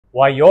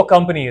why your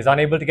company is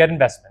unable to get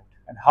investment,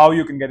 and how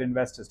you can get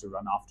investors to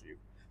run after you.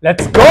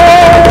 Let's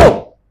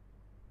go!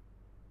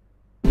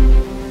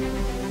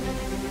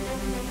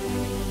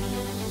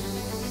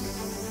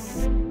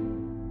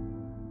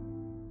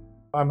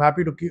 I'm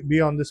happy to be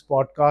on this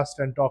podcast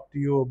and talk to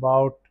you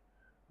about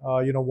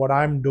what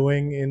I'm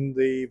doing in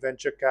the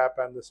venture cap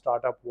and the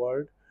startup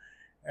world,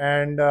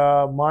 and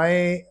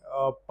my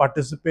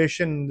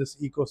participation in this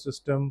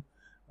ecosystem.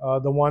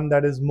 The one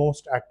that is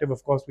most active,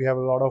 of course, we have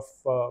a lot of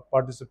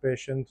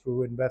participation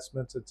through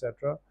investments,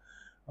 etc.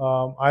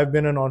 I've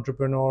been an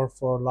entrepreneur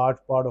for a large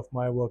part of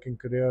my working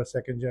career,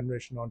 second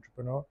generation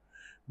entrepreneur.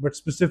 But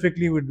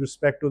specifically with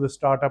respect to the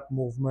startup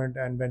movement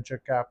and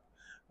venture cap,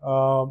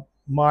 uh,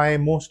 my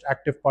most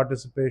active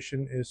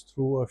participation is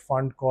through a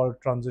fund called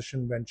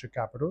Transition Venture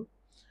Capital.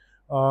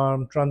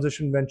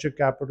 Transition Venture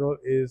Capital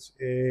is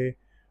a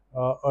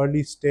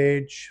early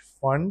stage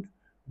fund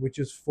which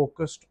is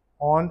focused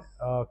on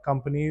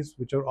companies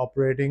which are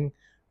operating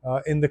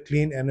in the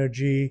clean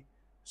energy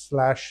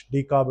slash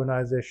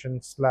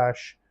decarbonization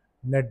slash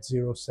net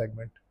zero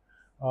segment.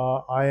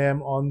 I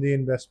am on the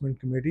investment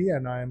committee,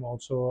 and I am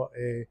also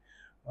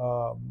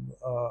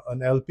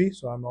an LP,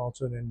 so I'm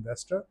also an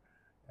investor.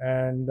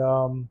 And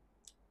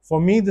for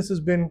me, this has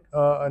been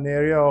an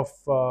area of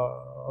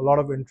a lot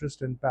of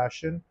interest and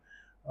passion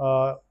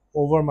uh,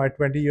 over my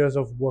 20 years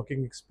of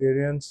working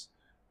experience,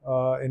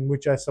 in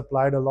which I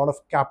supplied a lot of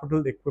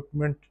capital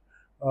equipment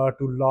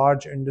to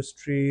large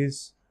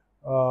industries,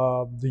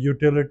 the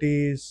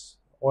utilities,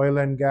 oil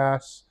and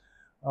gas.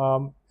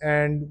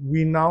 And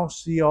we now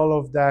see all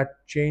of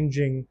that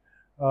changing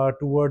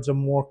towards a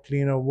more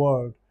cleaner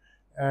world.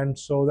 And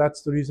so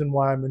that's the reason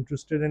why I'm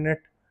interested in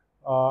it.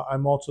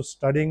 I'm also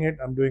studying it.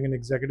 I'm doing an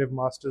executive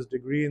master's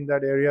degree in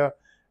that area,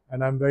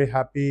 and I'm very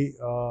happy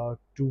to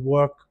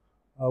work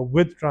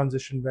with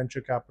Transition Venture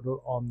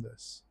Capital on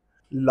this.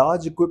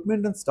 Large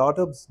equipment and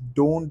startups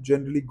don't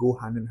generally go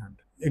hand in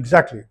hand.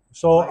 Exactly.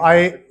 So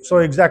I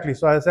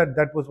said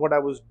that was what I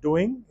was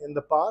doing in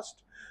the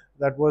past.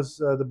 That was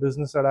the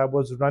business that I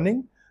was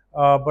running.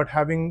 But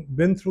having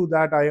been through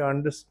that, I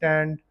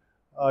understand,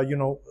 a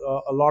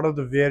lot of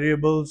the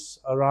variables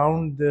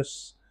around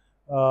this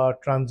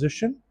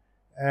transition,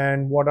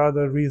 and what are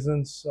the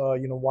reasons,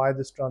 why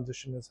this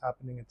transition is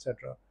happening,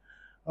 etc.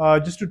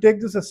 Just to take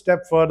this a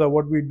step further,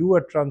 what we do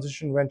at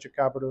Transition Venture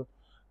Capital.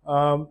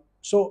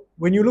 So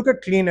when you look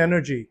at clean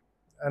energy,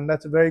 and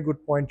that's a very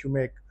good point you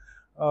make.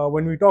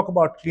 When we talk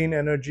about clean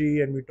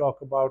energy and we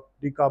talk about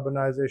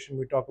decarbonization,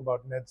 we talk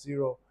about net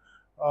zero,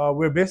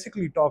 we're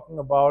basically talking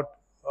about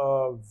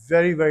a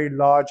very, very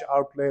large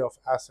outlay of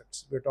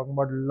assets. We're talking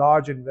about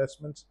large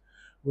investments.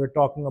 We're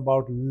talking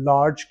about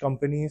large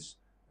companies,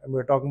 and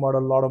we're talking about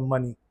a lot of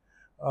money.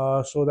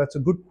 So that's a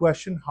good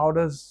question. How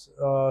does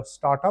how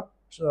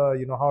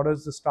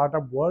does the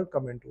startup world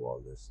come into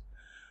all this?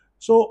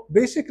 So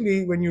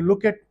basically, when you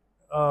look at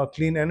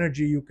clean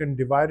energy, you can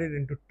divide it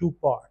into two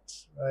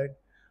parts, right?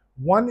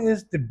 One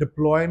is the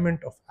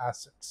deployment of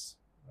assets,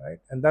 right?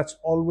 And that's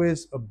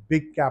always a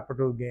big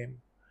capital game.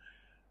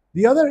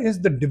 The other is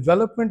the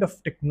development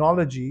of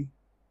technology,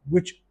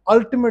 which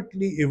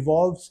ultimately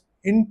evolves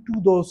into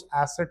those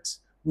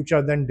assets, which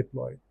are then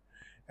deployed.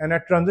 And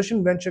at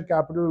Transition Venture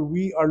Capital,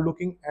 we are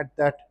looking at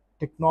that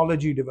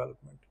technology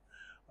development.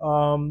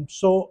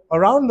 So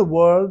around the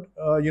world,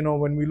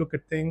 when we look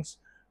at things,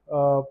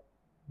 uh,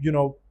 you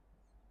know,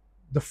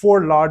 the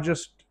four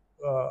largest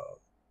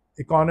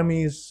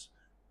economies,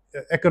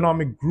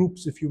 economic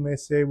groups, if you may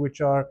say,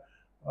 which are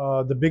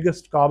the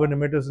biggest carbon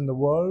emitters in the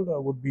world,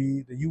 would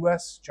be the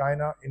US,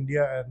 China,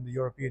 India, and the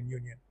European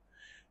Union.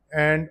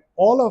 And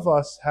all of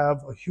us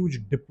have a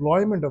huge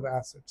deployment of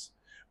assets,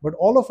 but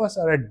all of us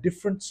are at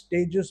different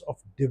stages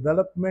of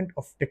development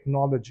of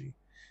technology.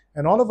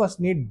 And all of us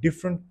need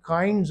different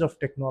kinds of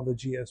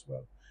technology as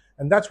well.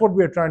 And that's what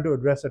we're trying to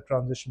address at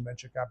Transition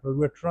Venture Capital.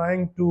 We're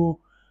trying to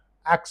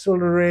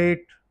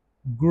accelerate,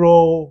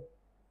 grow,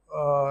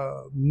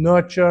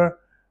 nurture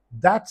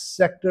that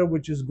sector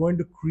which is going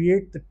to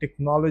create the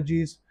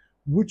technologies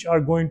which are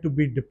going to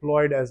be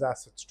deployed as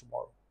assets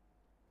tomorrow.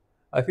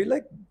 I feel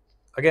like,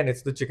 again,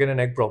 it's the chicken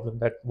and egg problem,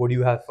 that what do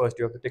you have first?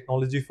 You have the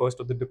technology first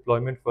or the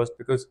deployment first?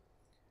 Because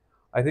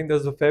I think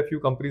there's a fair few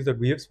companies that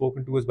we have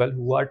spoken to as well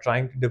who are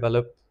trying to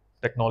develop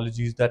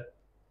technologies that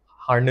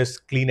harness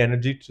clean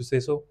energy, to say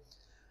so.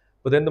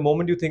 But then the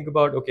moment you think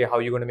about, okay, how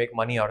are you going to make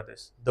money out of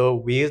this? The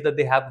ways that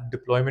they have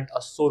deployment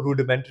are so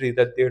rudimentary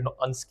that they're not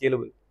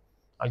unscalable.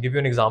 I'll give you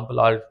an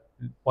example.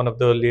 One of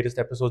the latest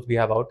episodes we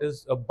have out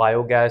is a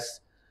biogas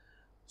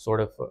sort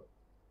of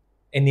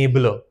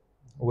enabler,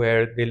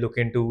 where they look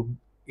into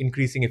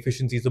increasing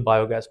efficiencies of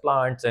biogas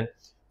plants and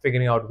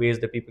figuring out ways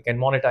that people can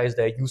monetize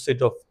their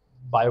usage of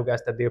biogas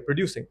that they are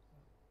producing.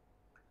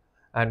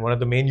 And one of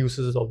the main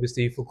uses is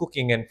obviously for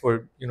cooking and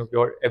for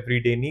your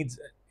everyday needs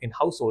in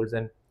households.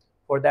 And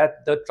for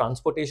that, the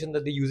transportation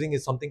that they're using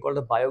is something called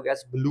a biogas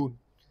balloon.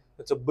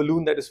 It's a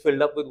balloon that is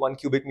filled up with 1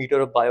 cubic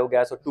meter of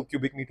biogas or 2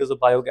 cubic meters of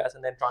biogas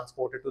and then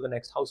transported to the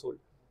next household.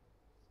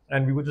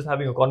 And we were just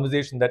having a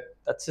conversation that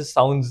just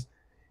sounds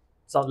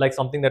like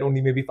something that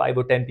only maybe 5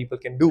 or 10 people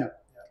can do.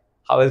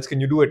 How else can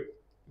you do it?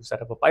 You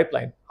set up a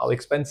pipeline. How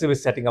expensive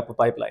is setting up a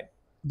pipeline?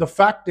 The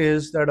fact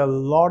is that a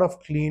lot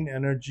of clean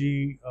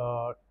energy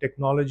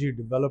technology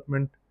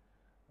development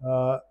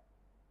uh,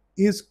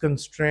 is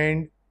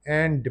constrained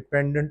and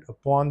dependent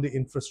upon the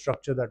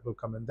infrastructure that will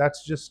come in.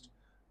 That's just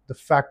the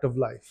fact of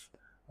life.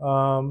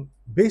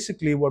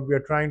 Basically, what we are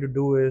trying to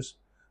do is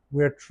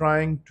we are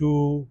trying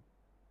to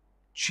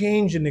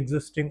change an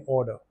existing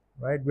order,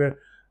 right? Where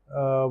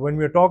when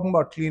we're talking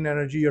about clean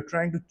energy, you're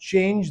trying to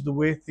change the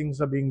way things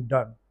are being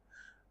done.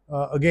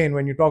 Again,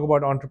 when you talk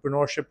about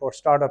entrepreneurship or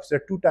startups, there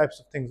are two types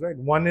of things, right?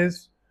 One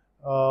is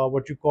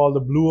what you call the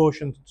blue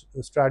ocean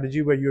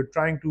strategy, where you're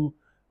trying to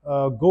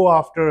go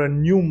after a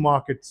new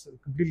market, a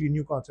completely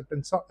new concept,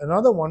 and so,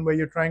 another one where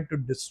you're trying to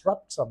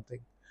disrupt something.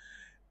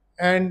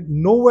 And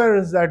nowhere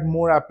is that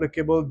more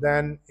applicable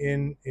than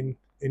in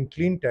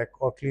clean tech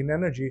or clean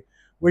energy,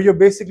 where you're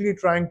basically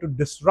trying to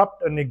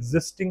disrupt an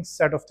existing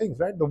set of things,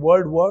 right? The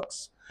world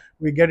works,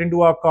 we get into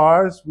our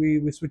cars,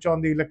 we switch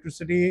on the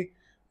electricity,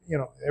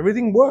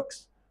 everything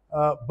works.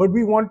 But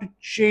we want to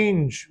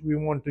change, we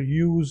want to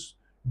use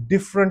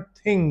different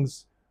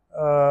things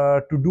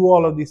to do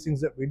all of these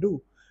things that we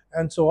do.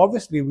 And so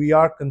obviously we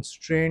are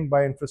constrained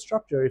by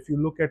infrastructure. If you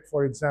look at,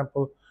 for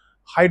example,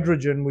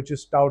 hydrogen, which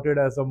is touted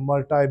as a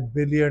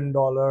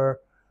multi-billion-dollar,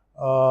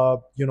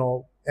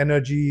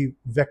 energy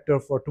vector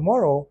for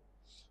tomorrow,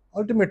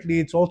 ultimately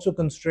it's also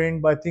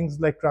constrained by things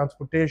like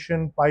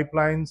transportation,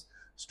 pipelines,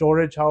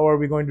 storage. How are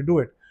we going to do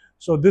it?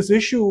 So this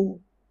issue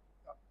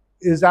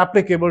is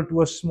applicable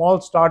to a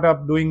small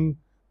startup doing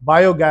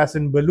biogas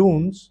in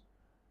balloons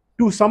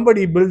to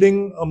somebody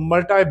building a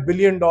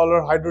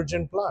multi-billion-dollar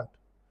hydrogen plant.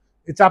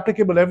 It's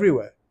applicable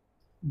everywhere.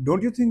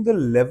 Don't you think the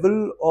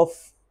level of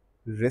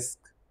risk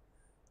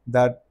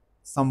that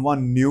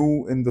someone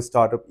new in the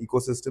startup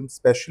ecosystem,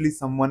 especially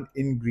someone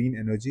in green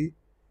energy,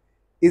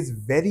 is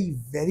very,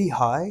 very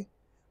high?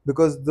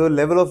 Because the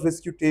level of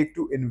risk you take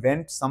to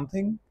invent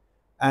something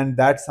and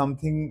that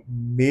something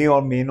may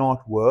or may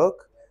not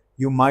work,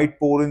 you might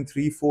pour in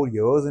 3, 4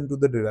 years into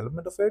the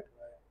development of it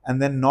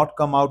and then not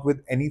come out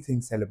with anything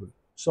sellable.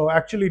 So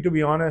actually, to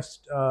be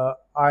honest,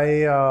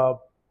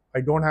 I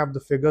don't have the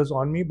figures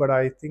on me, but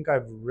I think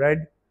I've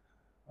read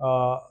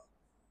uh,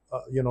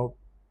 you know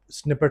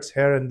snippets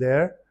here and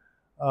there.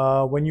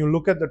 When you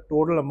look at the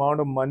total amount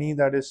of money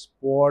that is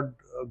poured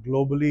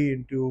globally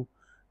into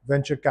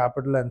venture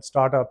capital and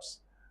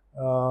startups,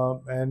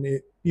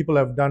 and people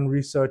have done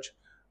research.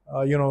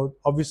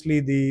 Obviously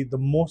the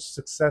most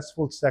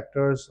successful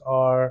sectors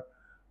are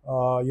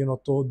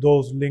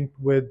those linked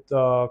with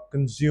uh,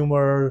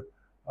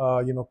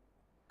 you know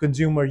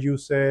consumer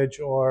usage,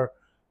 or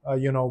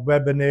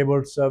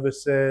web-enabled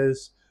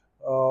services,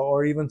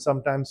 or even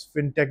sometimes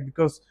fintech,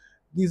 because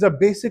these are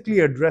basically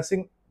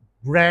addressing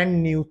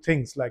brand new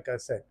things, like I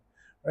said,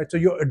 right? So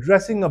you're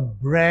addressing a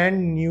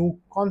brand new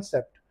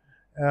concept,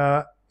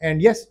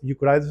 and yes, you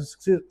could either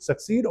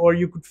succeed or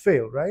you could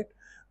fail, right?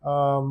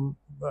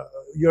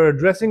 You're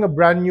addressing a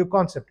brand new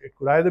concept. It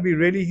could either be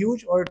really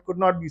huge or it could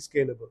not be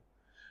scalable.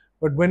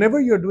 But whenever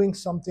you're doing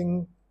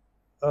something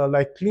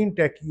like clean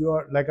tech,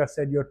 you're, like I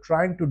said, you're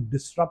trying to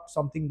disrupt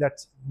something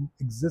that's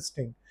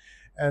existing.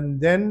 And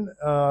then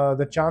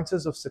the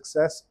chances of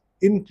success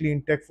in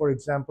clean tech, for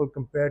example,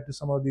 compared to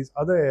some of these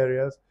other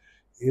areas,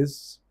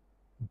 is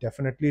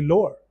definitely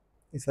lower.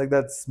 It's like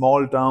that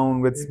small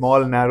town with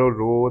small narrow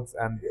roads,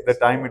 and the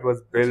time it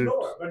was built.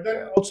 But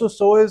then also,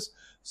 so is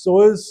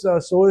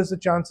the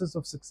chances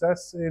of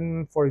success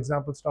in, for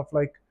example, stuff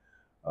like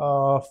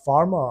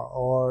pharma,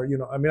 or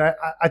I mean,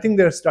 I think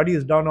there are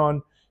studies done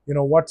on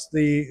what's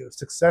the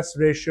success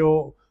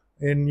ratio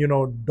in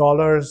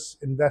dollars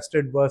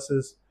invested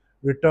versus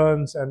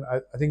returns, and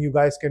I think you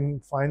guys can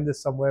find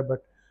this somewhere,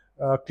 but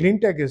clean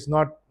tech is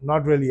not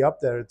really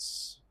up there.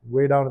 It's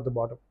way down at the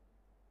bottom.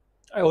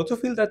 I also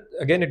feel that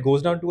again it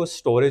goes down to a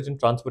storage and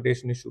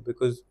transportation issue,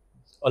 because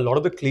a lot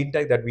of the clean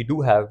tech that we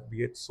do have,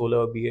 be it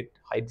solar, be it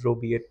hydro,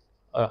 be it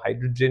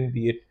hydrogen,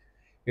 be it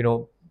you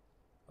know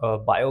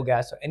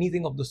biogas or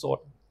anything of the sort,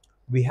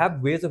 we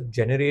have ways of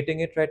generating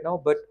it right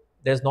now, but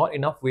there's not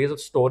enough ways of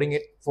storing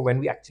it for when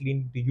we actually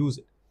need to use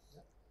it.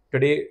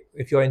 Today,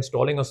 if you're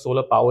installing a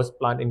solar power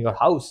plant in your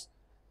house,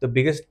 the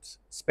biggest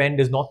spend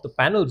is not the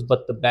panels,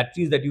 but the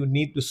batteries that you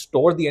need to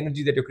store the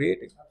energy that you're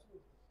creating.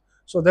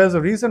 So there's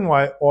a reason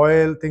why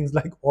things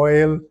like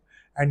oil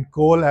and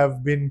coal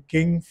have been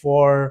king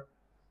for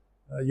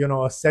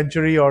a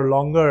century or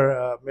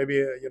longer,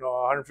 maybe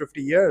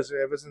 150 years,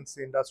 ever since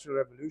the Industrial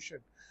Revolution.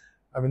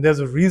 I mean, there's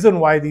a reason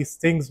why these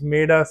things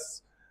made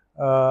us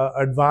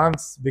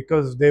advance,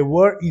 because they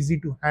were easy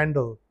to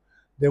handle,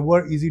 they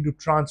were easy to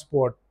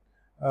transport,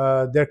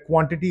 their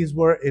quantities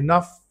were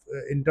enough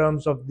in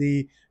terms of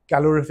the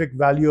calorific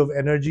value of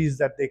energies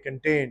that they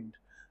contained.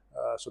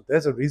 So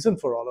there's a reason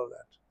for all of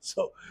that.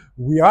 So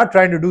we are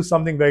trying to do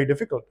something very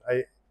difficult.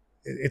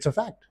 It's a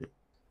fact.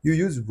 You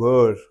use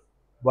were.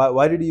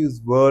 Why did you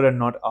use were and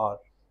not are?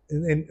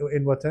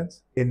 In what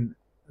sense? In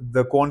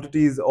the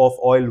quantities of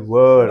oil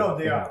were. No,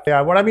 they are.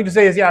 Yeah, what I mean to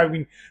say is, yeah, I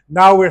mean,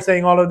 now we're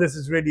saying all of this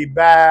is really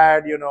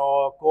bad,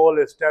 coal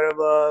is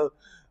terrible,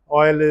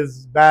 oil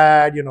is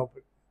bad,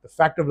 but the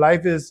fact of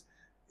life is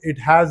it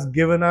has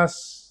given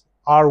us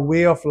our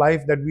way of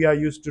life that we are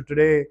used to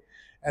today.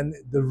 And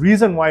the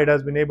reason why it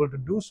has been able to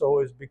do so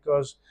is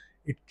because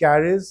it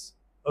carries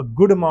a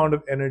good amount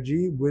of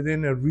energy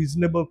within a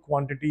reasonable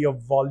quantity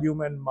of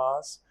volume and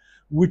mass,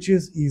 which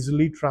is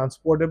easily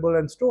transportable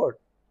and stored.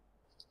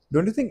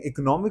 Don't you think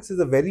economics is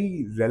a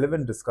very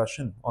relevant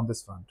discussion on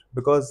this front?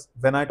 Because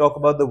when I talk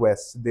about the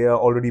West, they are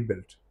already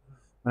built.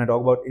 When I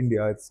talk about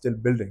India, it's still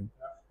building.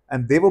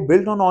 And they were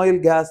built on oil,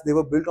 gas, they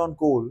were built on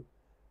coal.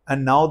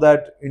 And now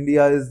that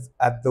India is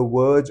at the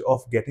verge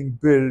of getting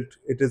built,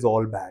 it is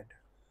all bad.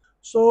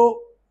 So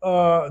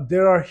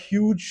there are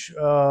huge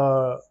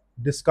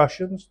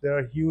discussions, there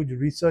are huge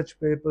research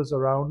papers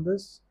around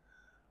this.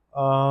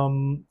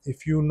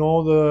 If you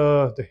know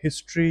the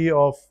history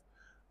of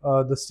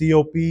the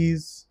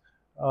COPs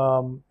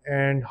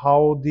and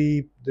how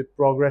the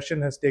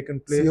progression has taken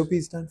place. COP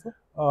stand for?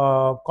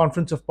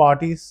 Conference of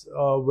Parties,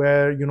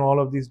 where all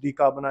of these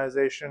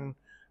decarbonization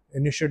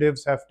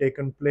initiatives have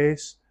taken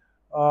place.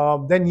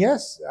 Then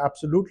yes,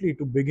 absolutely.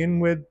 To begin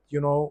with,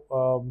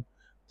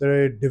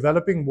 the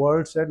developing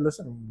world said,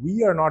 "Listen,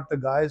 we are not the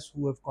guys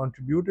who have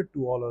contributed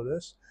to all of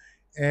this,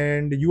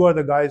 and you are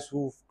the guys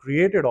who've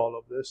created all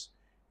of this.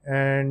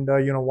 And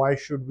why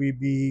should we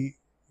be,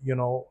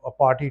 a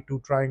party to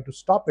trying to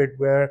stop it?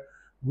 Where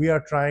we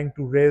are trying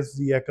to raise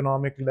the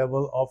economic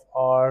level of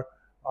our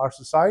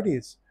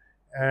societies."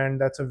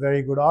 And that's a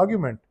very good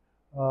argument.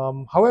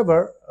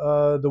 However,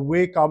 the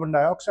way carbon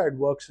dioxide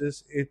works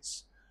is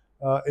it's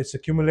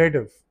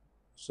accumulative,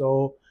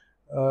 so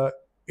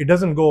it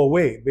doesn't go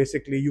away.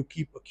 Basically, you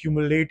keep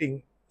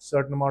accumulating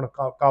certain amount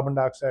of carbon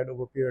dioxide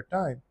over a period of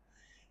time.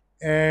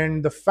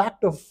 And the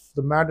fact of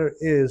the matter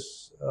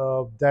is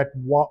that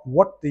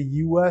what the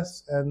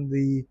US and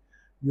the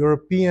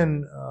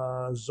European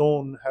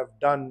zone have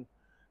done,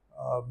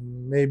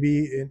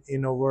 maybe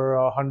in over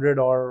 100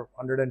 or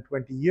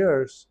 120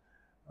 years,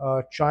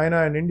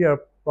 China and India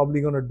are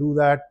probably going to do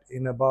that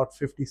in about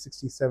 50,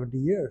 60, 70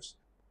 years.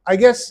 I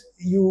guess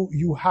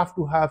you have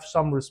to have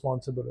some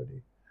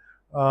responsibility.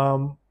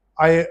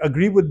 I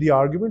agree with the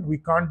argument. We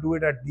can't do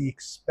it at the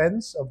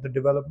expense of the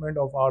development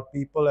of our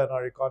people and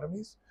our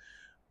economies.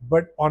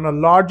 But on a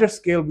larger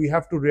scale, we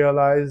have to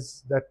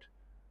realize that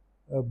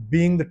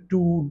being the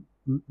two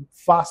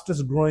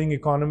fastest growing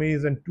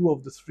economies and two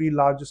of the three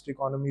largest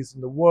economies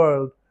in the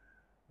world,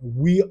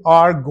 we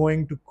are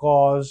going to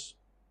cause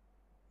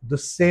the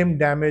same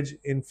damage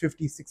in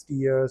 50, 60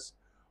 years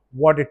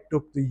what it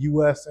took the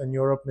US and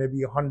Europe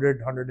maybe 100,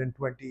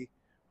 120,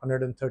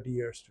 130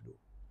 years to do.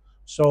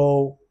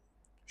 So,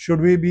 should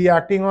we be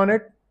acting on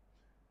it?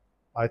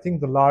 I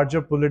think the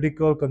larger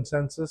political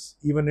consensus,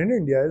 even in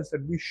India, is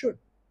that we should.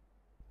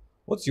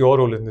 What's your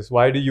role in this?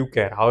 Why do you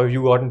care? How have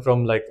you gotten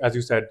from, like, as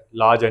you said,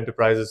 large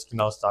enterprises to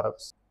now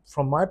startups?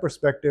 From my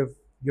perspective,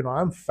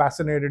 I'm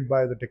fascinated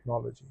by the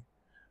technology.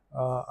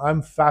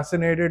 I'm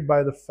fascinated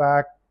by the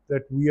fact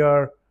that we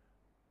are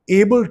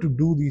able to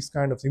do these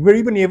kind of things. We're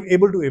even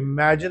able to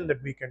imagine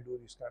that we can do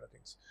these kind of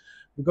things.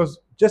 Because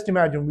just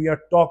imagine, we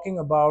are talking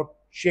about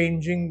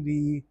changing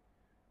the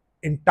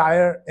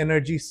entire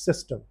energy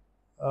system.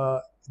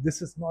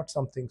 This is not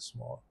something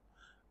small,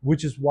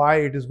 which is why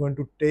it is going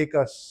to take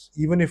us,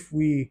 even if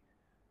we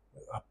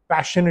are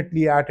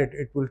passionately at it,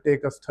 it will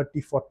take us 30,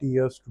 40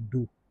 years to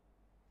do.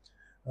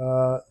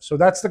 So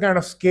that's the kind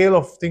of scale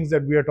of things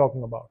that we are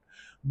talking about.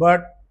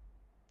 But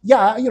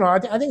yeah,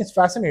 I think it's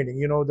fascinating,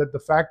 that the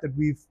fact that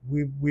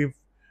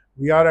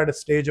we are at a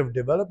stage of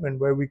development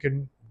where we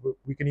can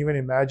even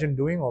imagine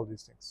doing all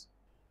these things.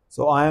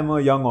 So I am a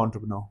young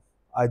entrepreneur.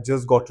 I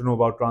just got to know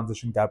about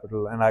transition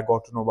capital and I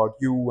got to know about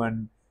you,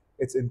 and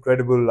it's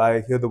incredible.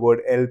 I hear the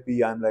word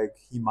LP, I'm like,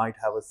 he might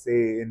have a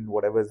say in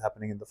whatever is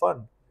happening in the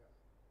fund.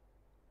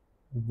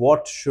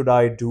 What should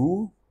I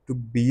do to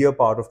be a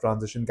part of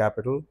transition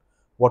capital?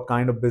 What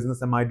kind of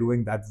business am I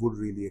doing that would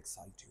really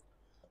excite you?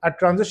 At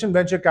Transition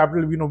Venture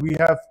Capital, we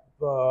have,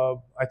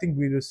 I think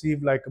we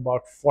receive like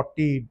about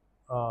 40,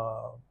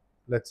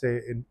 let's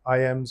say, in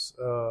IMs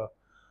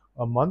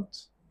a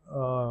month.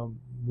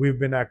 We've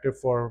been active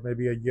for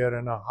maybe a year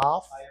and a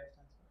half.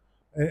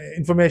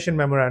 Information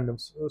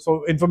memorandums,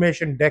 so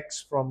information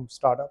decks from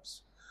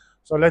startups.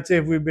 So let's say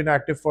if we've been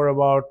active for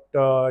about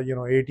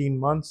 18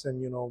 months,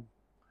 and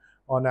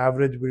on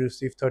average we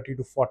receive 30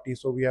 to 40.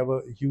 So we have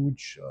a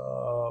huge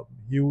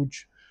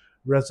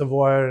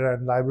reservoir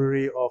and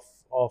library of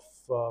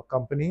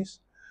companies.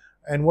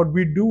 And what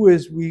we do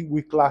is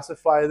we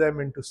classify them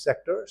into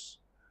sectors.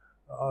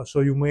 So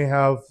you may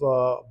have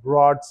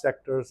broad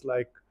sectors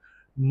like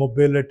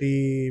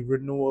mobility,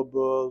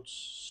 renewables,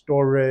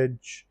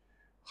 storage,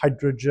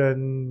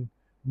 hydrogen,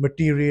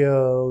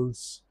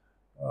 materials,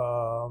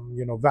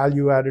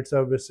 value-added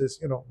services.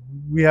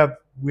 We have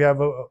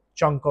a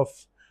chunk of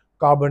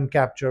carbon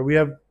capture. We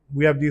have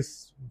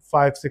these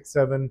 5, 6,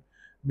 7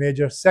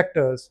 major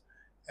sectors,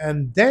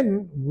 and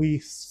then we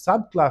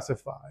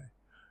subclassify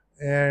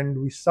and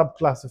we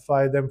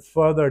subclassify them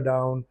further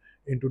down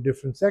into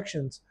different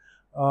sections.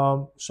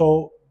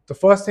 So the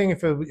first thing,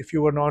 if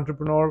you were an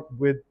entrepreneur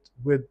with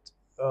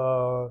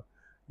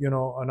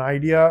an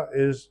idea,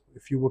 is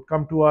if you would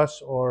come to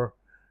us, or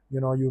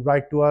you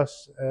write to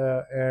us,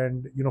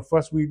 and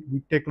first we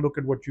take a look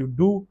at what you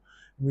do,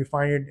 and we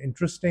find it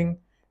interesting,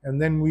 and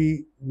then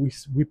we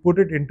put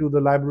it into the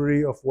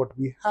library of what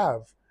we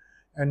have,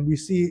 and we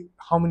see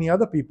how many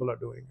other people are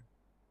doing it.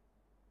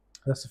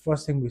 That's the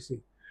first thing we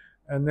see.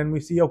 And then we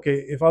see,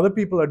 okay, if other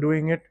people are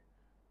doing it,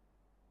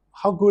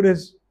 how good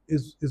is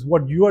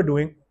what you are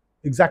doing?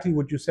 Exactly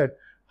what you said.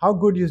 How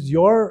good is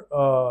your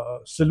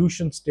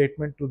solution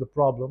statement to the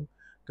problem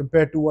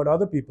compared to what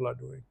other people are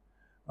doing?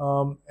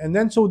 And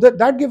then so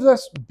that gives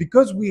us,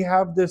 because we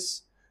have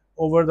this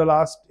over the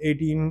last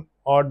 18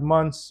 odd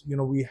months,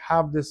 we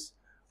have this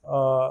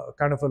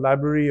kind of a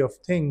library of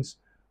things.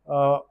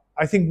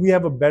 I think we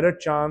have a better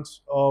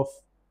chance uh,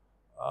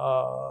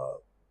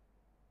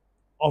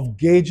 of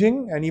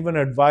gauging and even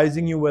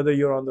advising you whether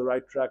you're on the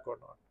right track or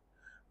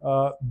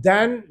not,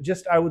 than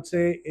just, I would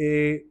say,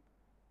 a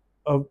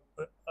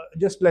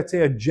just, let's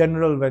say, a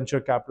general venture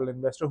capital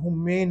investor who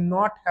may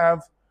not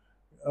have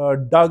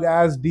dug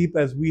as deep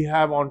as we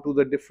have onto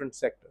the different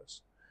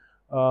sectors.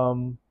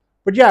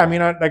 But yeah, I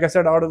mean, like I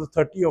said, out of the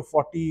 30 or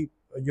 40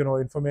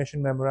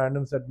 information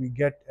memorandums that we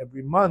get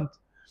every month,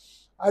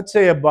 I'd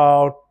say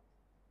about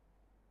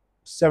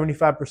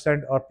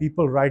 75% are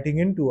people writing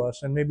into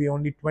us, and maybe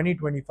only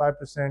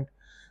 20-25%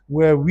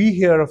 where we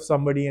hear of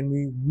somebody and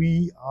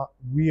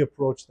we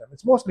approach them.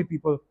 It's mostly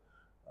people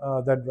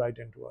that write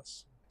into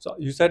us. So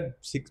you said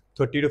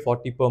 30 to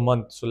 40 per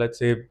month. So let's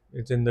say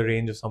it's in the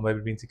range of somewhere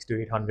between 6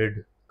 to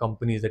 800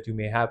 companies that you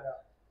may have.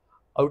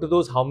 Out of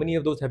those, how many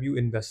of those have you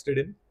invested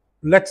in?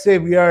 Let's say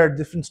we are at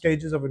different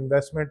stages of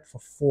investment for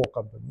 4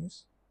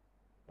 companies.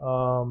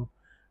 And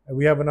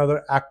we have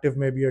another active,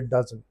 maybe a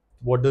dozen.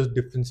 What does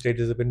different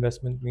stages of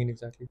investment mean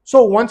exactly?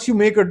 So once you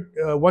make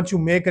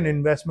an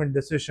investment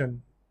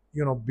decision,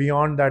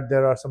 beyond that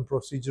there are some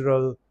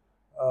procedural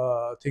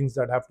things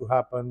that have to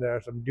happen. There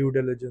are some due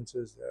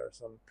diligences. There are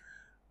some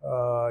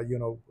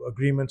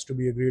agreements to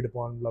be agreed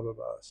upon, blah blah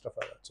blah, stuff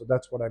like that. So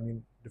that's what I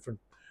mean, different.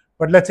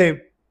 But let's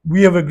say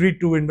we have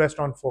agreed to invest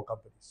on 4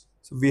 companies.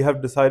 So we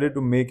have decided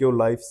to make your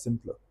life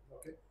simpler.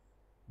 Okay.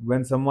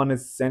 When someone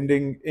is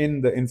sending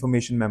in the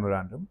information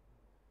memorandum,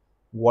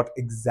 what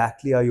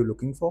exactly are you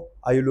looking for?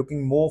 Are you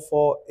looking more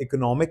for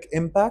economic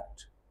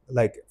impact,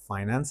 like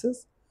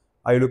finances?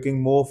 Are you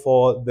looking more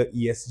for the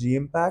ESG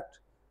impact,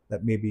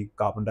 that may be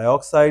carbon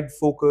dioxide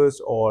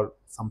focused or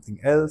something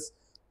else?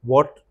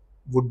 What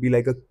would be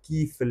like a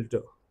key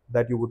filter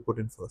that you would put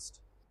in first?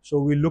 So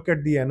we look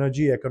at the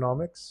energy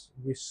economics.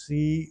 We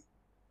see,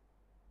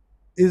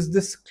 is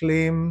this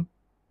claim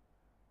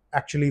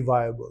actually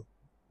viable?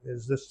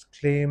 Is this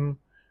claim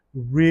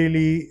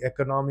really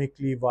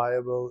economically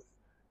viable?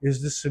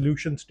 Is this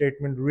solution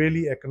statement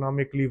really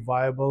economically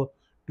viable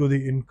to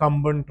the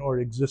incumbent or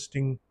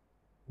existing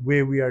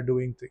way we are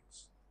doing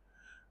things?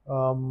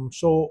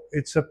 So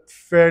it's a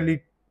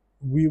fairly,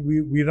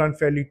 we run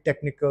fairly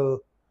technical,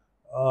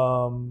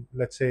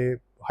 let's say,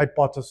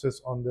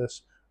 hypothesis on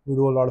this. We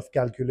do a lot of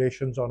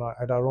calculations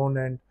at our own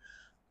end.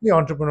 The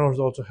entrepreneurs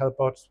also help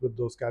us with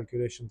those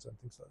calculations and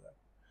things like that.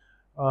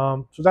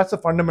 So that's the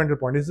fundamental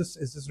point. Is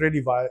this really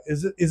viable?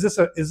 Is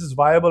this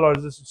viable, or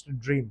is this just a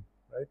dream,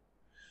 right?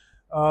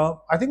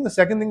 I think the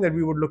second thing that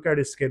we would look at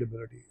is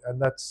scalability, and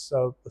that's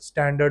a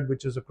standard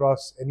which is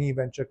across any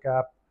venture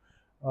cap.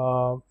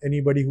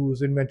 Anybody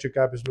who's in venture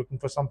cap is looking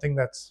for something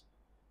that's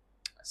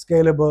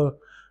scalable,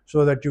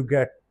 so that you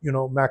get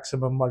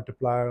maximum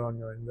multiplier on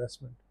your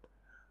investment.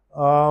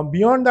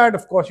 Beyond that,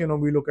 of course,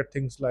 we look at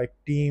things like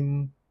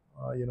team.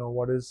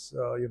 What is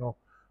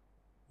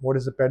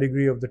the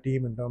pedigree of the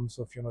team in terms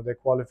of their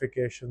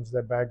qualifications,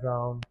 their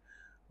background.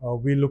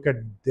 We look at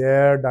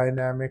their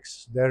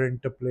dynamics, their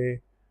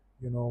interplay.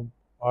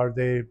 Are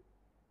they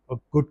a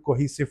good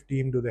cohesive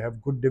team? Do they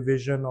have good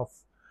division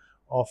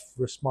of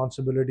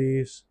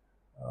responsibilities?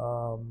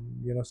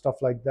 Stuff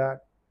like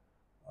that.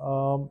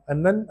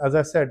 And then, as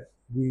I said,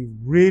 we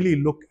really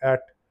look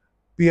at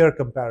peer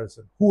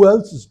comparison. Who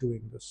else is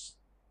doing this?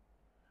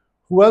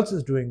 Who else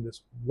is doing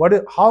this?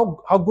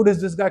 How good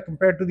is this guy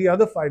compared to the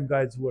other 5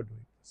 guys who are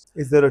doing this?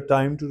 Is there a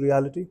time to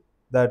reality,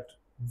 that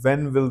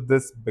when will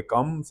this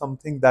become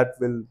something that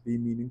will be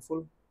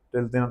meaningful?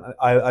 Till then,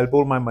 I'll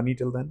pour my money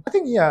till then. I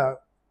think, yeah,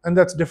 and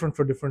that's different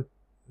for different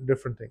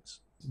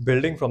things.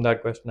 Building from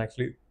that question,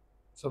 actually,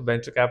 so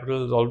venture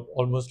capital is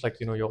almost like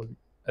you're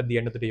at the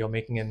end of the day you're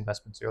making an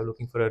investment, so you're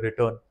looking for a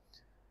return.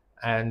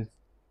 And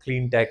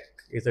clean tech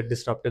is a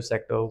disruptive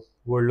sector.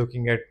 We're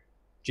looking at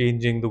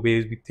changing the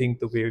ways we think,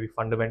 the way we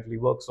fundamentally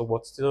work. So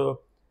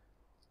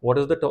what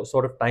is the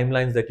sort of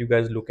timelines that you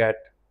guys look at?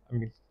 I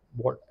mean,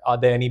 what are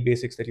there any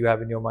basics that you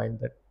have in your mind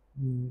that?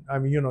 I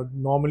mean,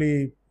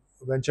 normally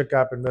venture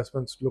cap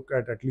investments look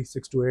at least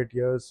 6 to 8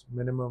 years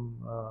minimum.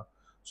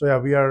 So yeah,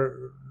 we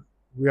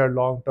are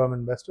long-term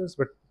investors,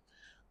 but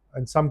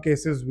in some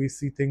cases we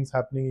see things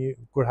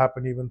could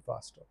happen even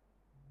faster.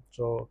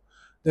 So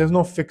There's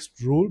no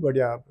fixed rule, but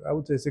yeah, I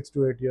would say 6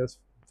 to 8 years,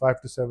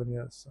 5 to 7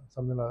 years,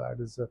 something like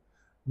that is a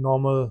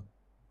normal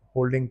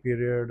holding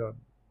period on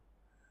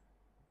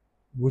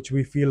which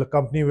we feel a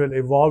company will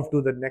evolve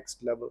to the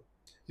next level.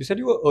 You said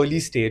you were early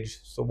stage.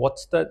 So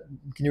what's that?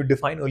 Can you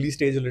define early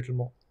stage a little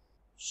more?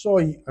 So,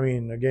 I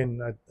mean, again,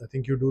 I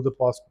think you do the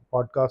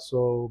podcast,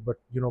 so, but,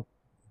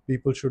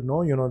 people should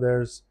know,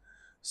 there's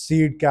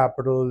seed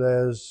capital,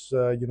 there's,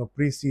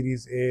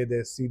 pre-series A,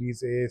 there's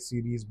series A,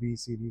 series B,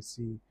 series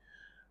C.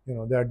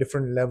 There are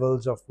different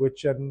levels of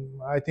which,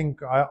 and I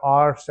think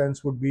our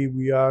sense would be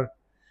we are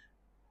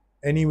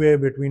anywhere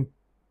between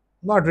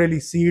not really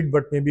seed,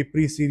 but maybe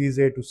pre-series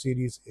A to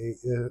series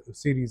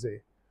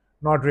A,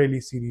 not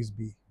really series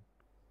B.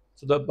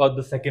 So about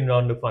the second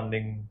round of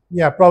funding.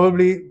 Yeah,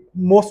 probably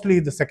mostly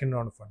the second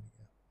round of funding.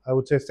 Yeah. I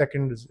would say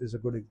second is a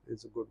good way.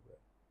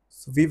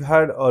 So we've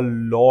had a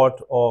lot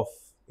of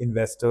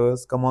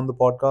investors come on the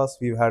podcast.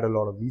 We've had a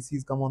lot of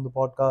VCs come on the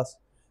podcast,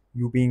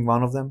 you being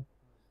one of them.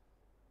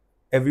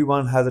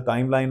 Everyone has a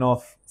timeline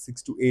of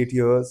 6 to 8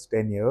 years,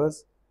 10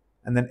 years.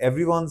 And then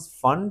everyone's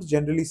fund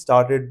generally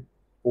started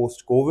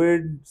post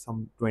COVID,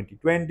 some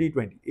 2020,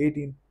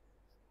 2018.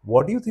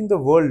 What do you think the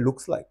world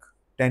looks like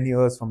 10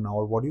 years from now?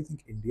 Or what do you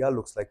think India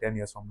looks like 10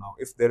 years from now?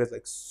 If there is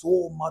like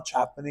so much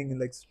happening in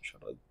like such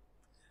a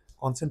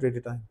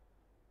concentrated time.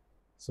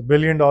 It's a $1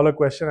 billion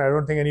question. I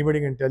don't think anybody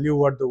can tell you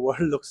what the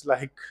world looks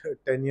like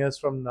 10 years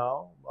from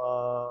now.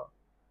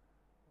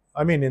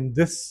 I mean, in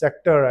this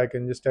sector, I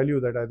can just tell you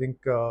that I think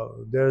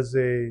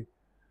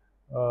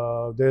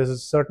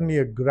there's certainly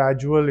a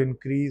gradual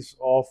increase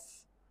of.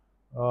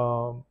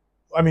 Um,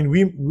 I mean,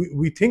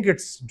 we think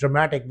it's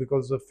dramatic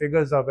because the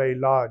figures are very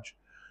large.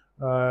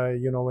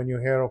 When you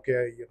hear,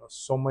 okay,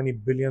 so many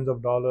billions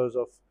of dollars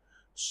of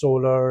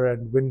solar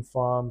and wind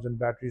farms and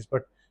batteries,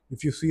 but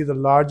if you see the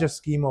larger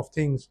scheme of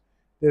things,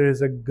 there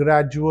is a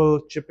gradual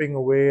chipping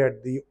away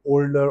at the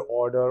older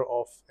order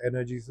of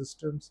energy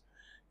systems.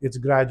 It's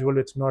gradual,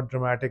 it's not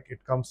dramatic,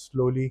 it comes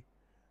slowly.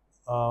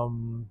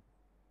 Um,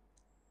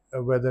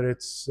 whether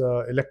it's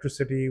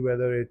electricity,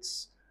 whether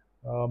it's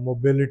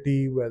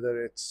mobility,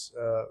 whether it's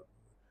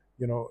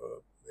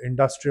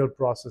industrial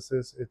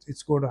processes,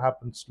 it's going to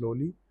happen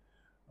slowly.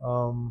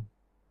 Um,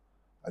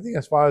 I think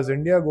as far as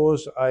India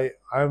goes,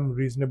 I'm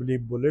reasonably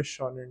bullish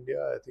on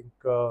India. I think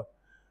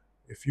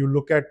if you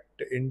look at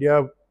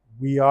India,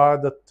 we are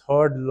the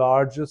third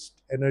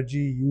largest energy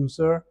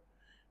user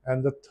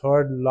and the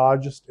third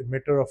largest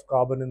emitter of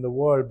carbon in the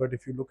world. But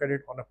if you look at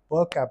it on a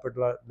per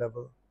capita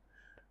level,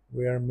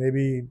 we are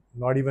maybe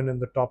not even in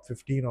the top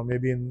 15, or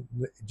maybe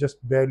just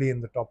barely in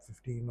the top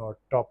 15 or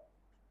top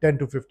 10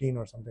 to 15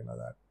 or something like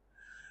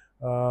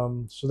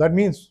that. So that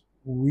means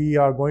we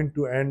are going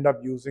to end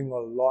up using a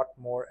lot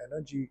more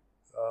energy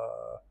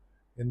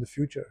in the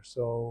future.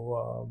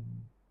 So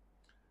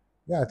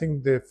yeah, I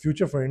think the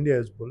future for India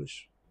is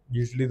bullish.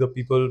 Usually the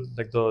people,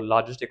 like the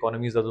largest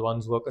economies, are the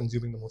ones who are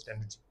consuming the most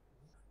energy.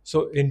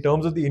 So in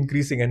terms of the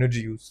increasing energy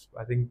use,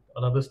 I think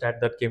another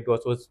stat that came to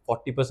us was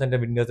 40%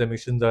 of India's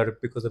emissions are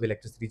because of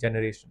electricity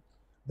generation.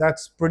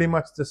 That's pretty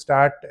much the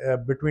stat,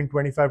 between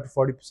 25 to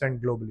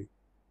 40% globally.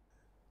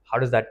 How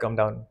does that come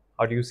down?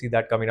 How do you see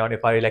that coming down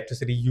if our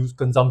electricity use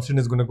consumption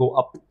is going to go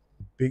up?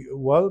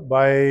 Well,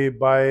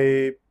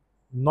 by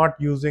not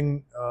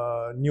using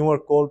newer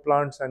coal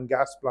plants and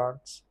gas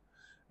plants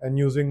and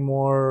using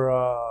more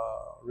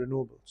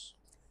renewables.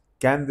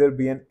 Can there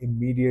be an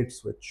immediate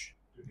switch?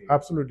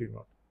 Absolutely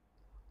not.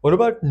 What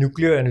about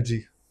nuclear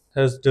energy?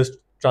 Has just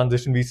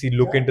transition VC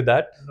look into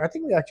that? I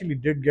think we actually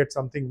did get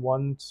something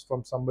once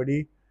from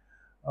somebody,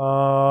 but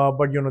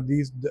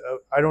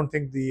I don't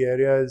think the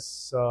area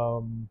is.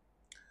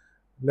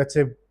 Let's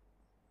say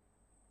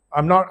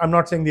I'm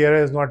not saying the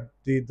area is not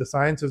the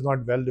science is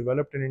not well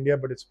developed in India,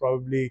 but it's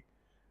probably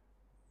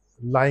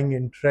lying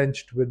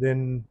entrenched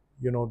within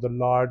the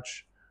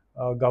large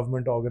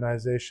government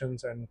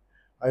organizations, and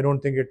I don't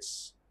think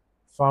it's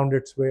found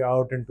its way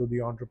out into the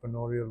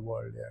entrepreneurial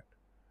world yet.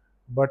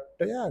 But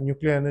yeah,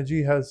 nuclear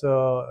energy has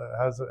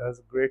a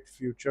great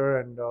future,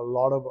 and a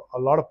lot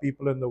of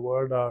people in the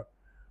world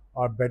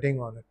are betting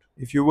on it.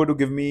 If you were to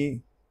give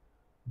me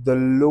the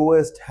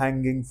lowest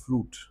hanging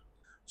fruit,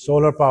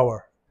 Solar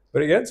power.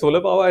 But again, solar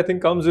power I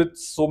think comes with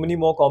so many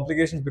more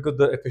complications because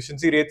the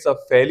efficiency rates are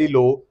fairly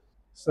low.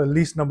 It's the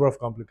least number of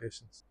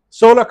complications.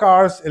 Solar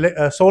cars,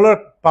 solar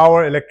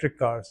power electric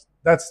cars.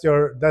 That's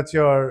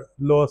your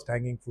lowest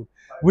hanging fruit,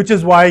 which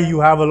is why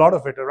you have a lot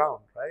of it around,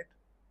 right?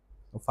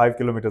 5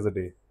 kilometers a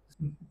day.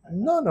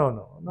 No, no,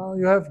 no, no.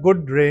 You have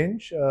good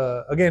range.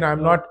 Again,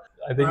 I'm not.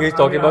 I think he's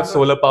talking about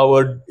solar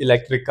powered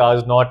electric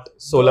cars, not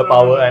solar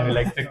power and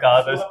electric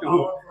cars as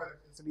two.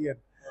 Electricity and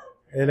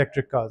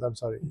electric cars. I'm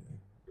sorry.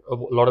 A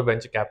lot of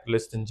venture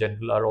capitalists in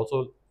general are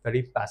also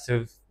very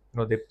passive.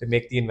 They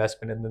make the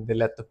investment and then they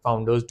let the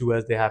founders do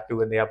as they have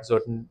to, and they have a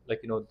certain, they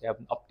have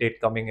an update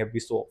coming every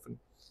so often.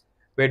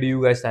 Where do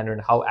you guys stand,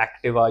 and how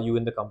active are you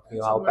in the company,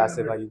 or how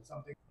passive are you?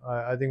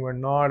 I think we're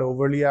not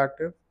overly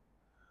active,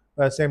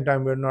 but at the same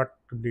time, we're not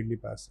completely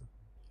passive.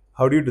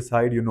 How do you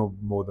decide you know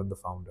more than the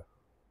founder?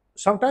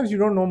 sometimes you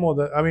don't know more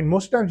than, I mean,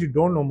 most times you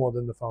don't know more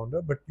than the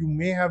founder, but you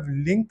may have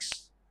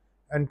links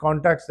and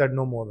contacts that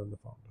know more than the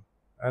founder.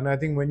 And I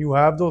think when you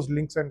have those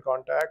links and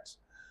contacts,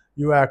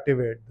 you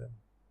activate them.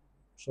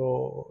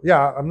 So,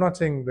 yeah, I'm not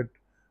saying that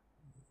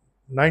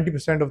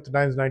 90% of the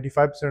times,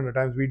 95% of the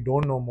times, we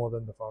don't know more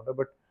than the founder,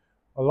 but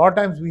a lot of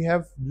times we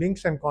have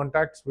links and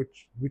contacts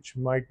which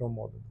might know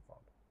more than the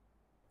founder.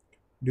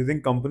 Do you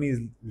think companies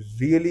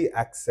really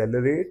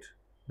accelerate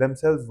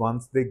themselves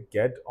once they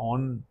get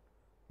on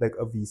like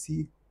a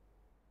VC?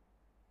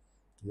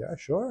 Yeah,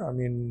 sure. I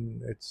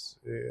mean,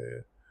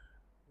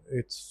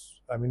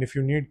 I mean, if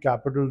you need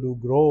capital to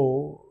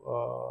grow,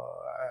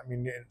 I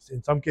mean,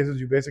 in some cases,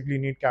 you basically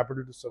need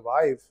capital to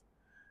survive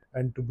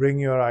and to bring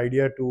your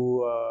idea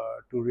to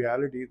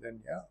reality. Then,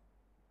 yeah,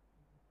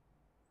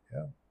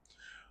 yeah.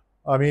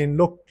 I mean,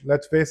 look,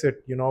 let's face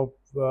it.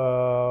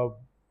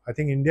 I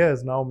think India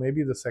is now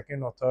maybe the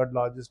second or third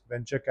largest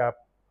venture cap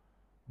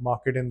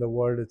market in the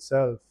world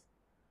itself.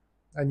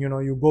 And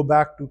you go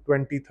back to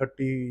 20,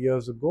 30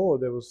 years ago,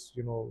 there was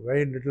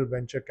very little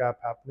venture cap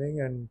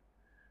happening, and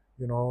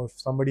if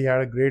somebody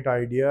had a great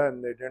idea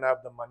and they didn't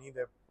have the money,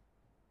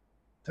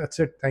 that's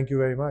it, thank you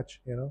very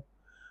much.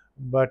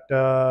 But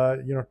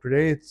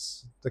today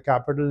it's the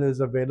capital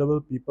is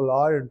available, people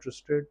are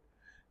interested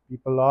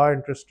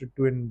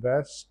to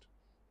invest,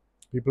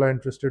 people are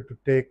interested to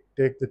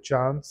take the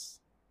chance.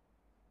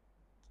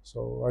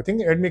 So I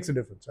think it makes a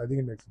difference. I think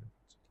it makes a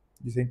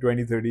You think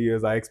 20, 30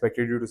 years? I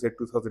expected you to say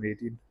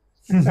 2018.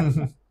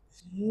 difference.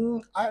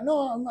 I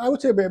no, I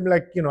would say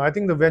like I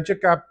think the venture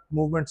cap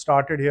movement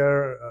started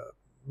here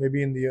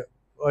maybe in the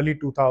early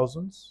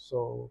 2000s.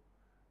 So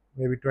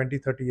maybe 20,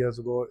 30 years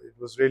ago, it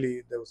was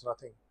really there was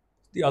nothing.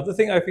 The other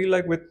thing I feel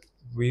like with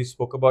we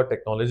spoke about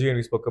technology and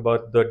we spoke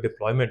about the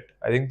deployment.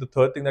 I think the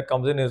third thing that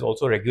comes in is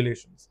also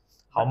regulations.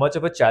 How much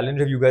of a challenge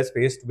have you guys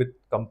faced with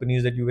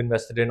companies that you've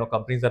invested in or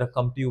companies that have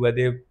come to you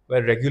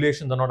where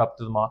regulations are not up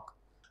to the mark?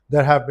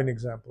 There have been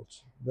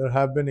examples. There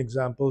have been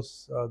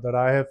examples that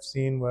I have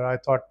seen where I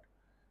thought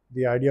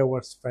the idea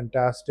was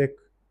fantastic.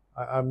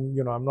 I'm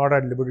not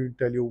at liberty to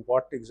tell you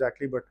what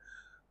exactly, but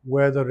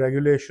where the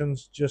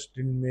regulations just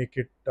didn't make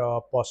it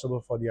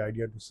possible for the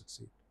idea to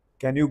succeed.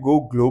 Can you go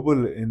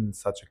global in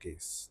such a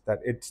case that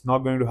it's not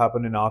going to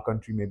happen in our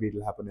country? Maybe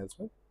it'll happen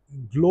elsewhere.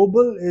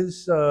 Global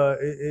is a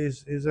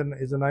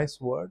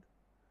nice word,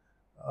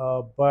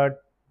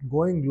 but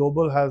going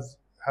global has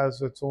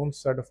its own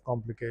set of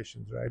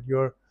complications, right?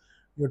 You're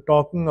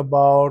talking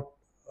about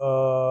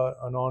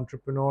an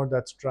entrepreneur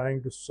that's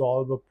trying to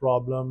solve a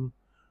problem,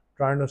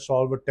 trying to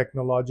solve a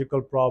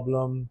technological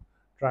problem,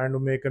 trying to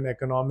make an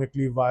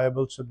economically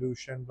viable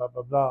solution, blah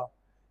blah blah,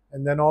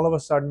 and then all of a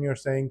sudden you're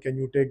saying, can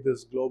you take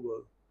this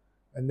global?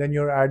 And then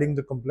you're adding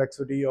the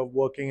complexity of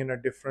working in a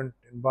different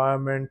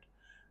environment,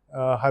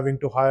 having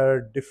to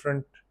hire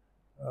different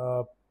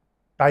uh,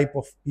 type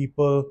of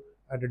people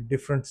at a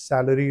different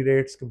salary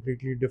rates,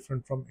 completely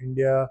different from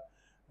India,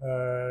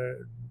 uh,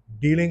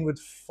 dealing with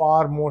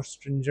far more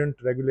stringent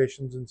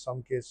regulations in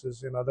some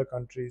cases in other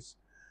countries.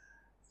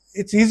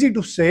 It's easy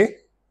to say,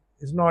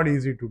 it's not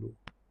easy to do.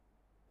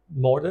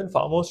 More than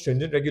far more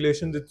stringent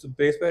regulations, it's a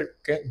place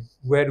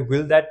where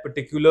will that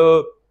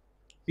particular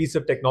piece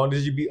of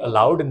technology be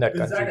allowed in that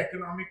Is that country?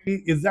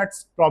 economically, is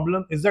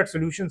that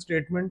solution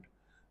statement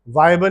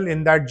viable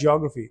in that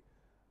geography?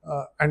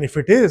 And if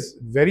it is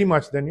very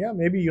much, then yeah,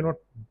 maybe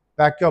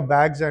pack your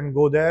bags and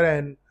go there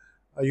and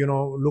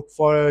look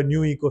for a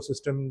new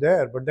ecosystem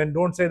there. But then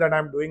don't say that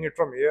I'm doing it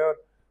from here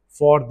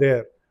for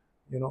there.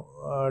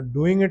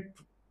 Doing it,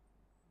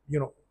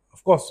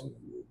 of course,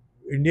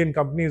 Indian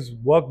companies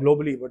work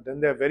globally, but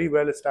then they're very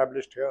well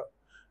established here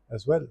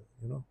as well.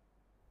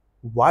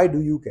 Why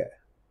do you care?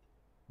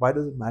 Why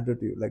does it matter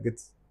to you? Like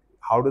it's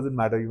how does it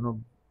matter?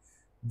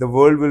 The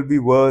world will be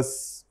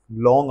worse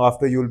long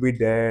after you'll be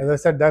dead. As I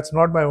said, that's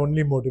not my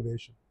only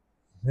motivation.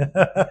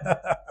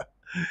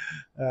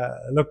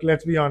 Look,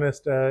 let's be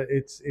honest.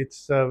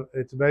 It's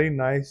very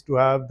nice to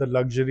have the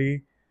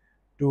luxury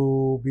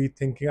to be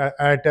thinking.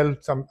 I tell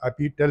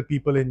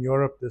people in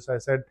Europe this. I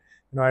said,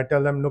 I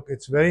tell them, look,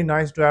 it's very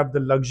nice to have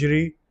the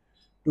luxury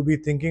to be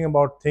thinking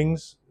about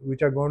things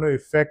which are going to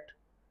affect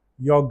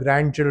your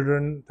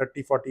grandchildren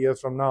 30, 40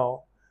 years from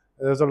now.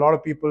 There's a lot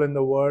of people in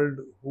the world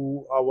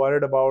who are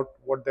worried about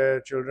what their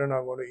children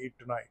are going to eat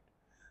tonight.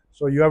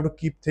 So you have to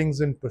keep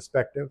things in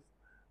perspective.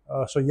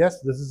 So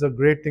yes, this is a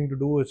great thing to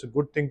do. It's a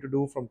good thing to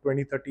do from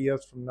 20, 30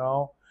 years from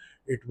now.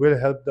 It will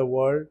help the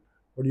world,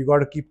 but you got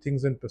to keep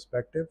things in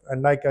perspective.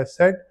 And like I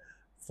said,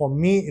 for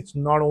me, it's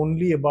not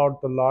only about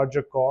the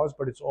larger cause,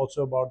 but it's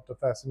also about the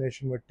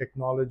fascination with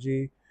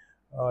technology,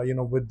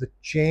 with the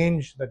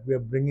change that we are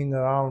bringing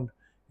around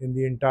in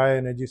the entire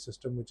energy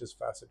system, which is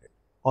fascinating.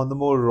 On the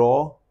more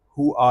raw,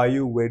 who are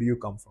you? Where do you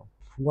come from?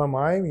 Who am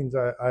I? Means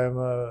I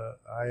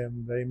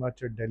am very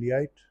much a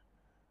Delhiite.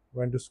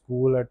 Went to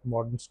school at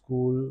modern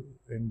school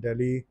in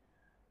Delhi.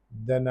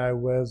 Then I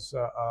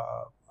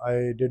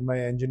did my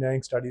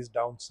engineering studies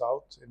down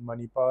south in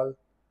Manipal.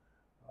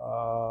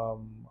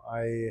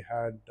 I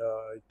had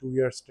a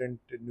 2-year stint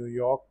in New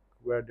York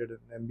where I did an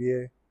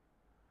MBA.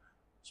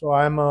 So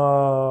I'm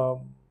a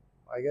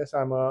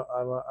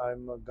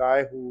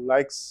guy who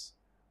likes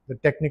the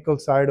technical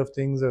side of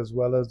things as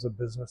well as the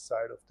business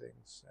side of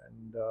things,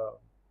 and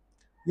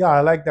yeah,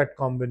 I like that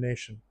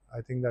combination.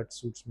 I think that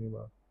suits me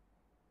well.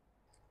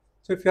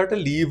 So if you had to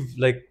leave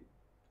like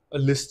a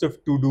list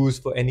of to-dos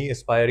for any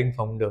aspiring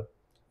founder,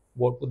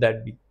 what would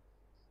that be?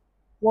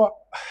 Well,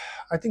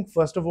 I think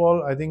first of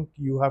all, I think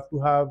you have to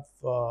have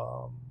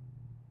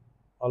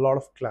a lot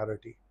of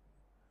clarity,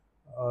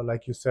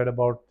 like you said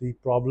about the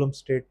problem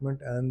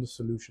statement and the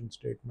solution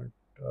statement,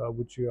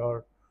 which you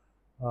are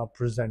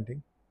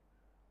presenting.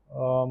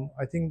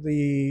 I think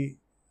the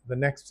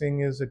next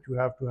thing is that you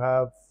have to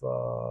have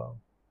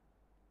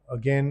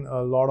again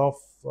a lot of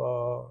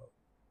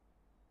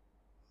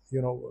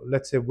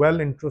let's say well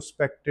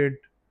introspected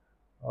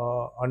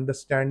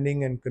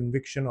understanding and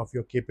conviction of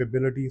your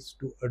capabilities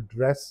to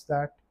address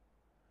that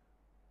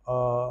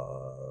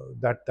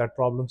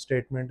problem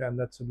statement and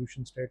that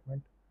solution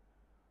statement.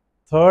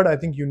 Third, I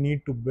think you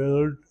need to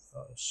build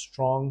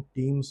strong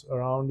teams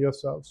around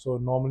yourself. So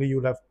normally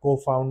you'll have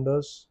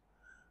co-founders.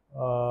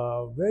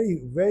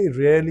 Very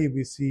rarely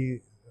we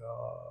see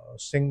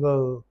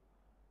single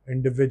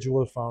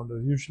individual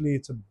founders. Usually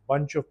it's a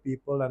bunch of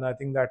people, and I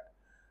think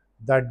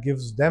that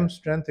gives them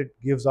strength. It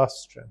gives us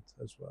strength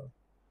as well.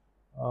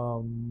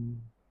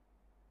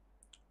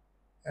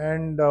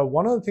 And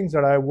one of the things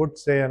that I would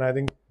say, and I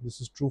think this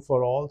is true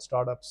for all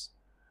startups,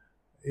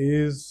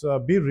 is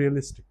be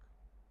realistic.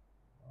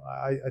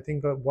 I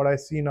think what I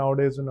see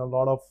nowadays in a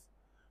lot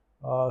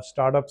of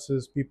startups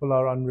is people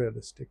are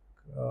unrealistic.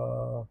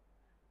 Uh,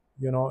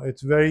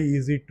 it's very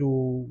easy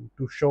to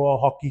show a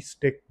hockey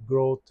stick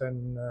growth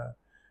and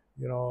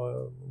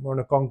want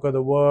to conquer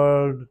the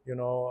world.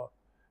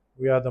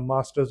 We are the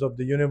masters of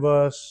the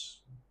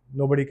universe.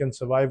 Nobody can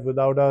survive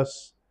without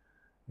us.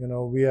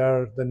 We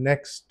are the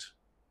next.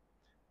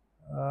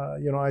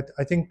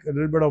 I think a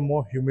little bit of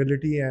more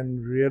humility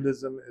and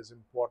realism is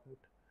important.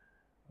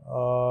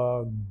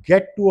 uh,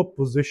 get to a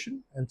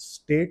position and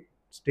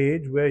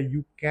stage where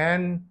you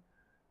can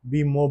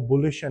be more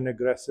bullish and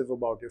aggressive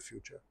about your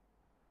future.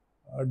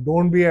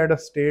 Don't be at a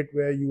state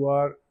where you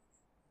are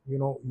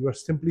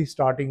simply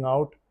starting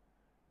out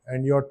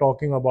and you're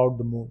talking about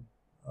the moon.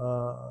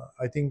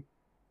 I think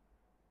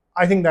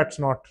that's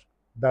not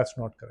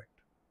correct.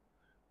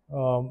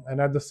 And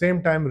at the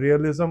same time,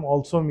 realism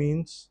also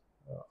means,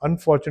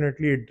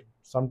 unfortunately,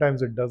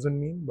 sometimes it doesn't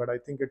mean, but I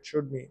think it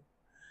should mean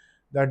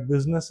that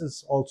business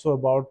is also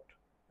about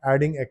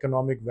adding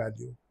economic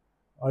value.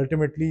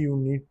 Ultimately, you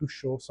need to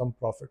show some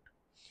profit.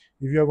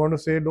 If you're going to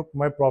say, look,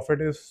 my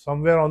profit is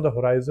somewhere on the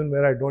horizon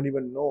where I don't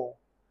even know,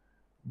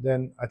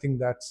 then I think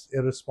that's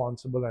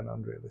irresponsible and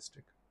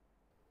unrealistic.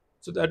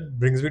 So that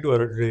brings me to a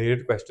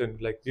related question.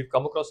 Like we've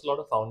come across a lot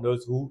of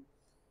founders who,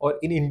 or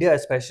in India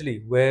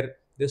especially, where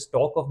this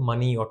talk of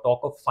money or talk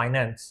of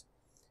finance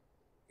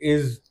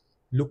is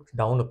looked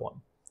down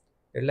upon.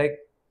 They're like,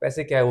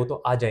 पैसे क्या है वो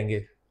तो आ जाएंगे.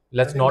 I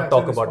Let's think not that's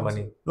talk about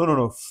money. irresponsible.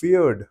 No,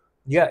 feared.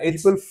 Yeah,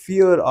 it's People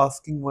fear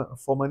asking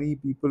for money.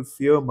 People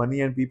fear money,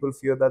 and people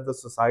fear that the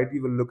society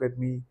will look at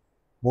me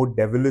more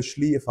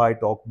devilishly if I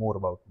talk more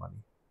about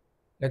money.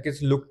 like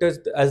it's looked as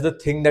the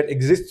thing that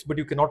exists, but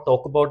you cannot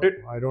talk about it.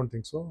 I don't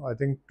think so. I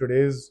think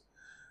today's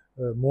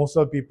most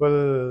of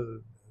people,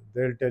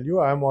 they'll tell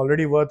you, I'm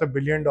already worth $1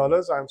 billion.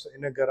 I'm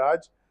in a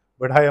garage,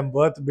 but I am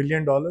worth $1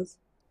 billion.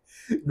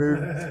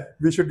 Maybe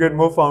we should get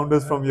more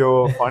founders from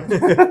your fund.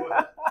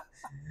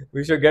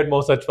 We should get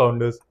more such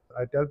founders.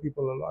 I tell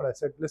people a lot. I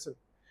said, listen,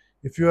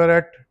 if you are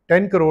at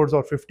 10 crores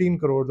or 15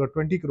 crores or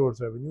 20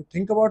 crores revenue,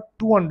 think about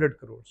 200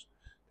 crores.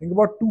 Think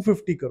about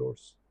 250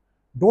 crores.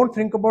 Don't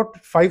think about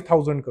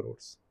 5,000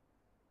 crores,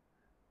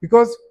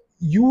 because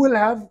you will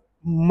have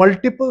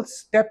multiple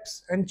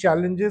steps and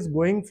challenges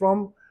going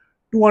from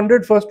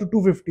 200 first to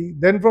 250,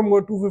 then from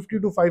 250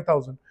 to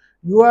 5,000.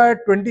 You are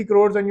at 20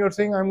 crores and you're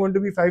saying, I'm going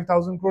to be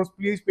 5,000 crores.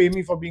 Please pay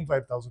me for being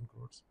 5,000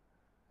 crores.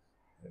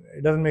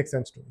 It doesn't make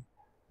sense to me.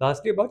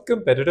 Lastly, about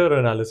competitor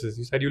analysis,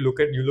 you said you look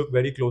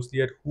very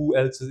closely at who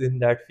else is in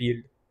that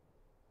field.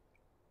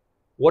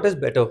 What is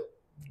better,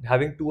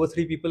 having two or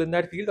three people in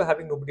that field or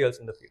having nobody else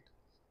in the field?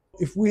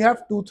 If we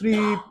have two,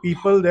 three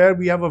people there,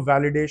 we have a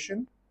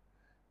validation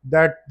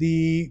that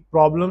the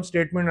problem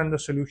statement and the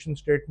solution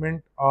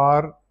statement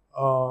are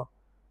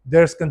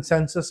there's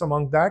consensus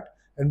among that,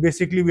 and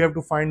basically we have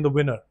to find the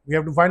winner. We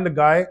have to find the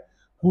guy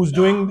who's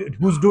doing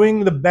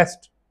the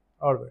best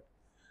out of it.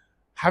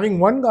 Having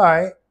one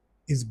guy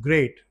is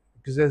great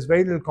because there's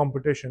very little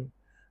competition,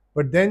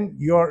 but then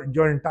your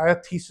entire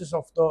thesis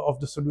of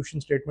the solution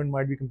statement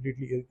might be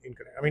completely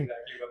incorrect. I mean,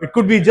 it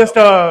could be just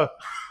a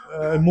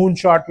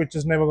moonshot which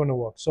is never going to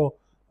work. So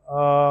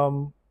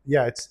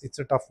yeah, it's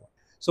a tough one.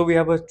 So we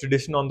have a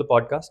tradition on the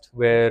podcast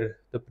where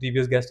the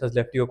previous guest has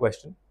left you a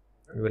question.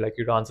 We would like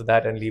you to answer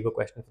that and leave a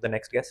question for the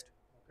next guest.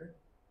 Okay.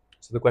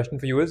 So the question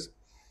for you is,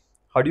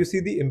 how do you see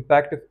the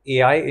impact of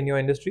AI in your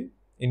industry,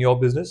 in your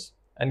business?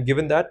 And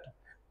given that,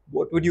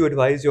 what would you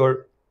advise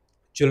your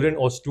children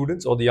or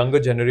students or the younger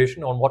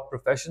generation on what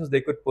professions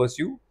they could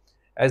pursue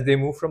as they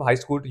move from high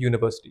school to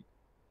university?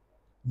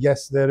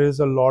 yes, there is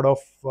a lot of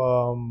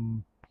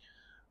um,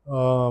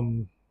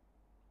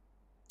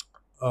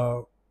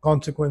 uh,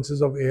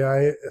 consequences of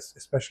AI,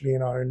 especially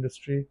in our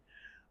industry.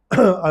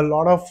 A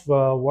lot of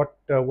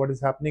what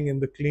is happening in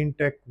the clean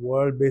tech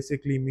world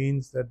basically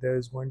means that there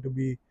is going to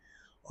be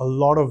a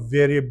lot of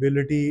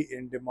variability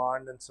in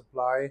demand and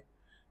supply,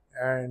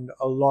 and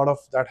a lot of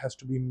that has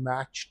to be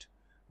matched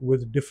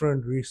with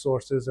different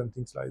resources and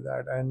things like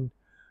that. And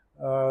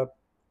uh,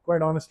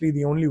 quite honestly,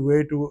 the only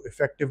way to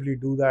effectively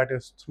do that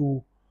is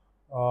through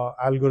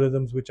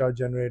algorithms which are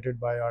generated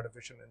by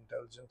artificial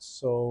intelligence.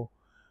 So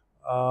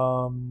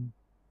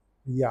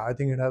yeah, I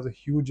think it has a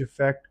huge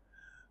effect.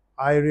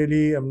 I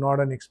really am not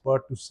an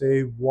expert to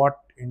say what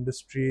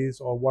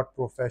industries or what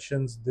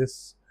professions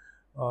this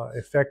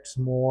affects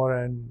more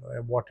and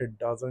what it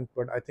doesn't.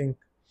 But I think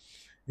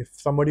if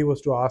somebody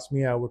was to ask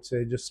me, I would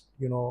say just,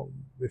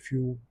 if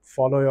you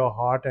follow your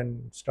heart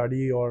and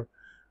study, or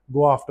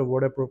go after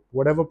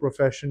whatever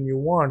profession you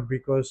want,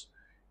 because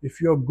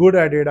if you're good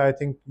at it, I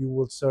think you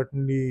will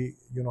certainly,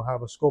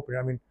 have a scope.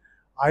 I mean,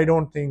 I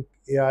don't think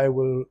AI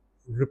will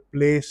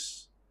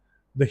replace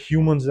the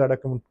humans that are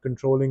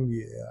controlling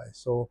the AI.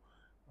 So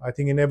I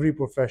think in every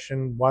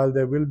profession, while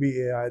there will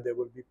be AI, there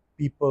will be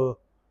people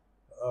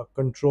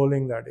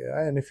controlling that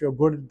AI. And if you're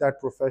good at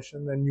that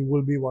profession, then you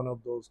will be one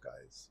of those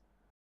guys.